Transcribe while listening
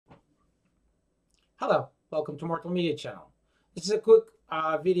Hello, welcome to Mortal Media Channel. This is a quick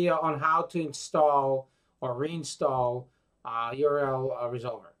video on how to install or reinstall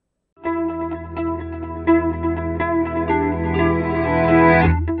URLResolver.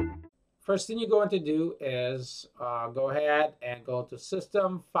 First thing you're going to do is go ahead and go to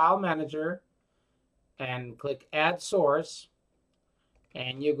System File Manager and click Add Source,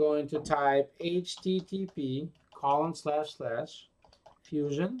 and you're going to type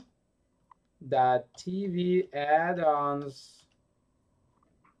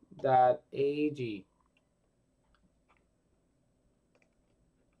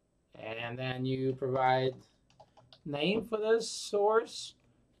and then you provide name for this source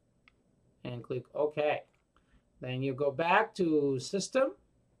and click OK. Then you go back to System,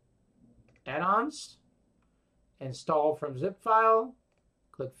 Add-ons, Install from zip file,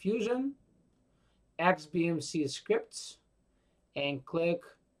 click Fusion, XBMC scripts, and click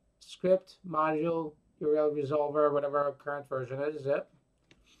Script Module URLResolver, whatever current version it is, zip.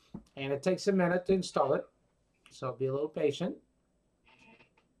 And it takes a minute to install it, so be a little patient.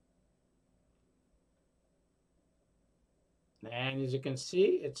 And as you can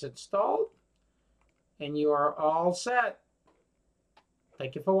see, it's installed, and you are all set.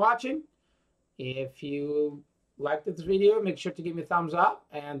 Thank you for watching. If you liked this video, make sure to give me a thumbs up,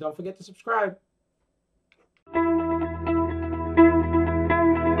 and don't forget to subscribe.